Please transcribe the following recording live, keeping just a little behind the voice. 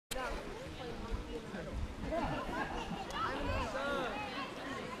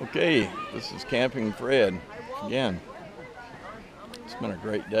Okay, this is Camping Fred again. It's been a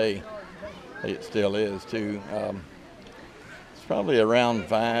great day. Hey, it still is too. It's probably around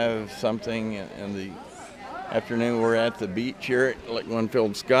 5 something in the afternoon. We're at the beach here at Lake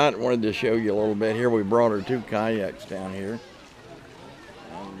Winfield. Scott wanted to show you a little bit here. We brought our 2 kayaks down here.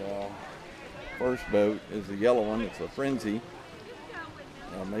 And first boat is the yellow one. It's a Frenzy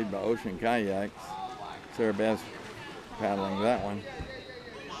made by Ocean Kayaks. Sarah Beth's paddling that one.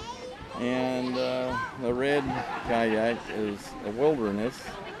 And the red kayak is a Wilderness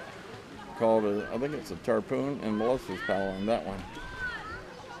called I think it's a Tarpon, and Melissa's paddling that one.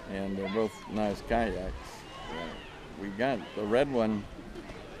 And they're both nice kayaks. We got the red one,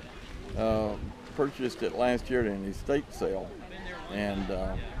 purchased it last year at an estate sale, and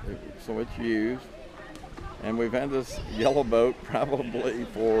so it's used. And we've had this yellow boat probably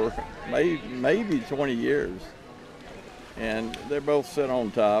for maybe 20 years. And they both sit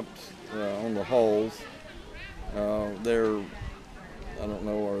on tops, on the hulls. They're, I don't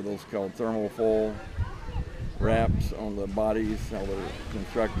know, are those called thermofoil wraps on the bodies, how they're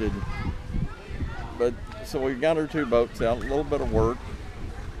constructed. But so we got our 2 boats out, a little bit of work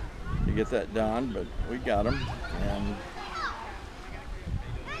to get that done, but we got them. And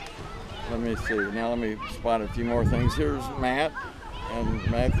let me see, now let me spot a few more things. Here's Matt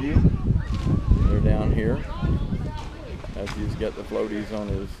and Matthew, they're down here. Matthew's got the floaties on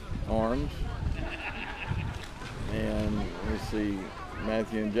his arms. And let's see,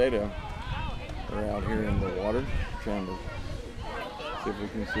 Matthew and Jada are out here in the water, trying to see if we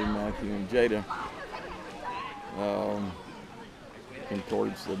can see Matthew and Jada. Looking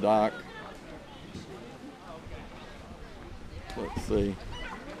towards the dock. Let's see.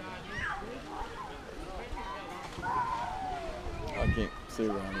 I can't see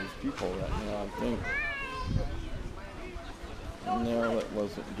around these people right now, I think. No, that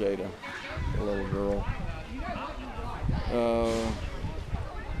wasn't Jada, the little girl.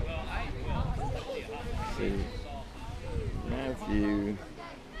 Let's see, Matthew,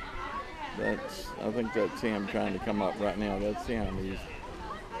 I think that's him trying to come up right now. That's him. He's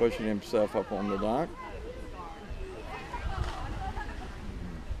pushing himself up on the dock.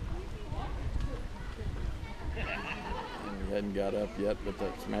 And he hadn't got up yet, but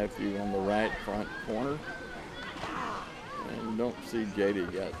that's Matthew on the right front corner. And don't see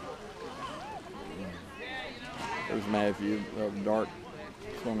Jada yet. There's Matthew of dark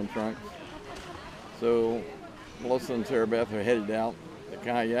swimming trunks. So Melissa and Sarah Beth are headed out the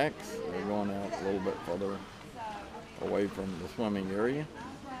kayaks. They're going out a little bit further away from the swimming area.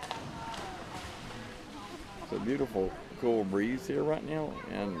 It's a beautiful, cool breeze here right now,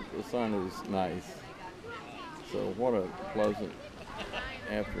 and the sun is nice. So what a pleasant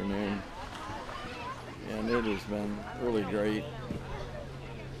afternoon. And it has been really great.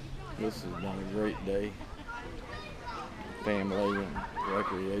 This has been a great day. Family and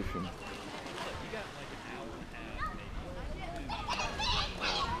recreation.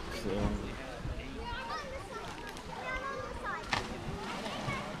 So,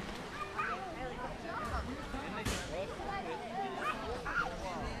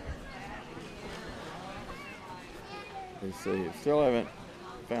 let's see, still haven't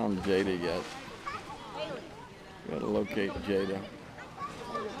found Jada yet. Gotta locate Jada.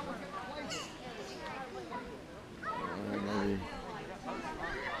 Maybe.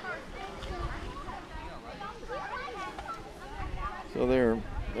 So they're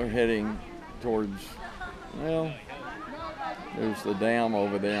heading towards, well, there's the dam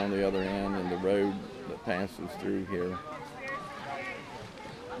over there on the other end and the road that passes through here.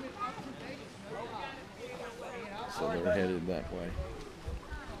 So they're headed that way.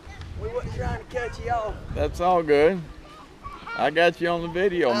 We wasn't trying to cut you off. That's all good. I got you on the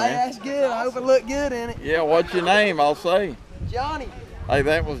video, man. That's good. I hope it looked good in it. Yeah, what's your name? I'll say. Johnny. Hey,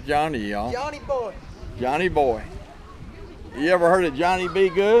 that was Johnny, y'all. Johnny Boy. Johnny Boy. You ever heard of Johnny Be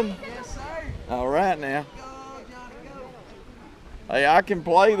Good? Yes, sir. All right now. Go, Johnny, go. Hey, I can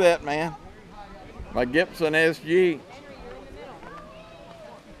play that, man. My Gibson SG.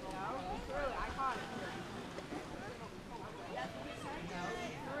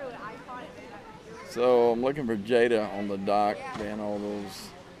 So I'm looking for Jada on the dock, and all those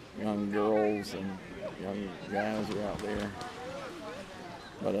young girls and young guys are out there.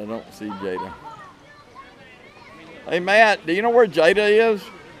 But I don't see Jada. Hey Matt, do you know where Jada is?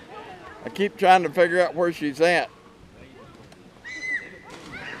 I keep trying to figure out where she's at.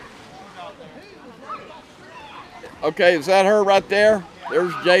 Okay, is that her right there?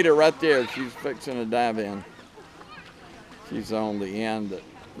 There's Jada right there. She's fixing to dive in. She's on the end that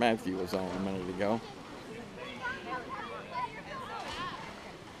Matthew was on a minute ago.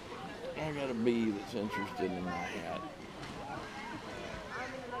 I got a bee that's interested in my hat.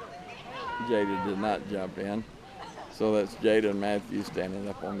 Jada did not jump in. So that's Jada and Matthew standing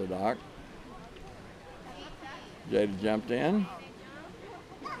up on the dock. Jada jumped in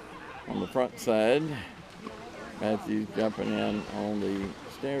on the front side. Matthew's jumping in on the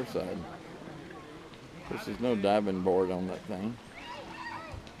stair side. There's no diving board on that thing.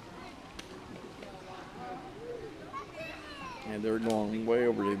 And they're going way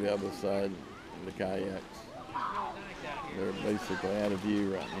over to the other side of the kayaks. They're basically out of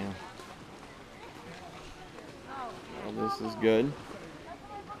view right now. Well, this is good.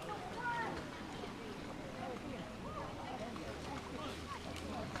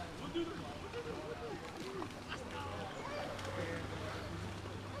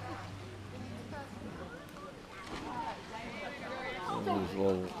 There's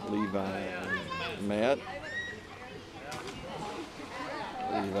little Levi and Matt.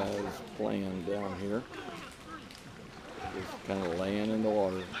 Levi's playing down here. Just kind of laying in the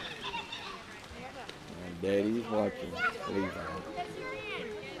water. And Daddy's watching Levi.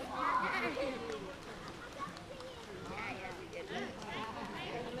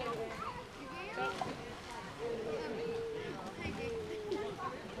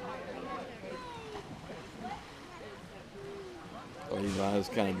 Levi's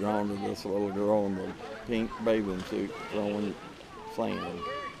kind of drawn to this little girl in the pink bathing suit throwing sand.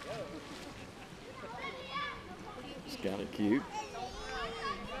 It's kind of cute.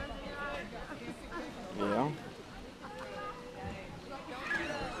 Yeah.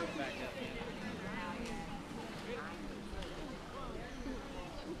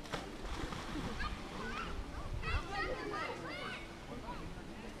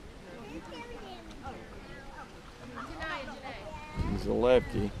 He's a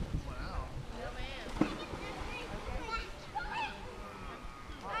lefty.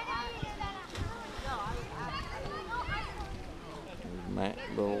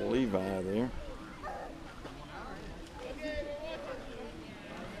 There's little Levi there.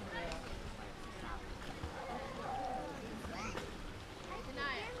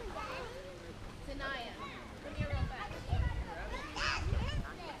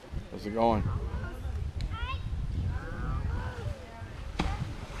 How's it going?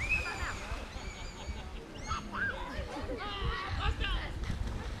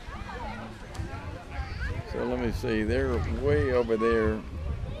 So let me see, they're way over there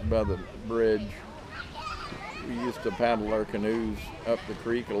by the bridge. We used to paddle our canoes up the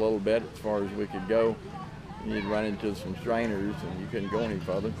creek a little bit as far as we could go. You'd run into some strainers and you couldn't go any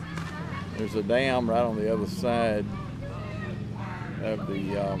further. There's a dam right on the other side of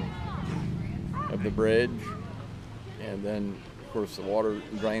the bridge, and then of course the water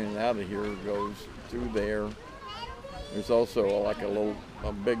draining out of here goes through there. There's also like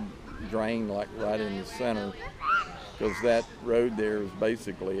a big drain like right in the center, because that road there is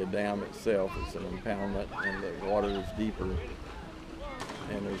basically a dam itself. It's an impoundment and the water is deeper,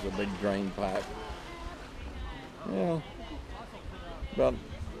 and there's a big drain pipe. Yeah, about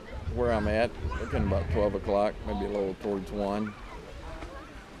where I'm at, looking about 12 o'clock, maybe a little towards 1.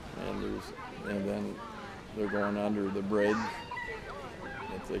 And then they're going under the bridge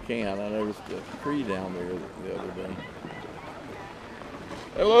if they can. I noticed a tree down there the other day.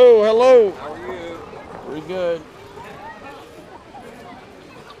 Hello, hello. How are you? Pretty good.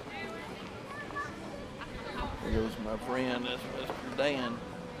 Here goes my friend, that's Mr. Dan.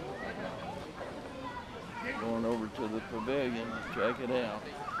 Going over to the pavilion to check it out.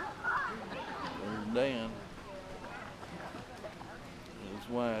 There's Dan. His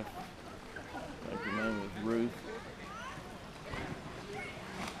wife. I think her name is Ruth.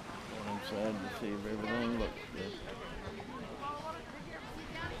 Going inside to see if everything looks good.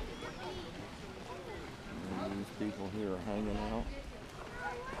 And these people here are hanging out.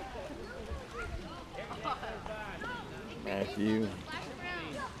 Matthew.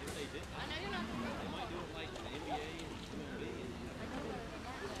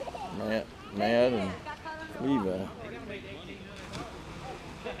 Matt and Levi.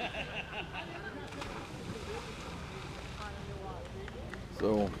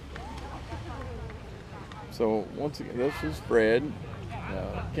 So once again, this is Fred,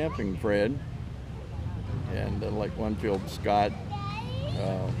 Camping Fred, and Lake Winfield Scott,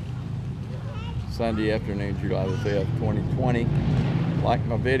 Sunday afternoon, July the 5th, 2020. Like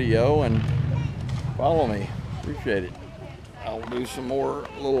my video and follow me. Appreciate it. I'll do some more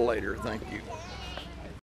a little later. Thank you.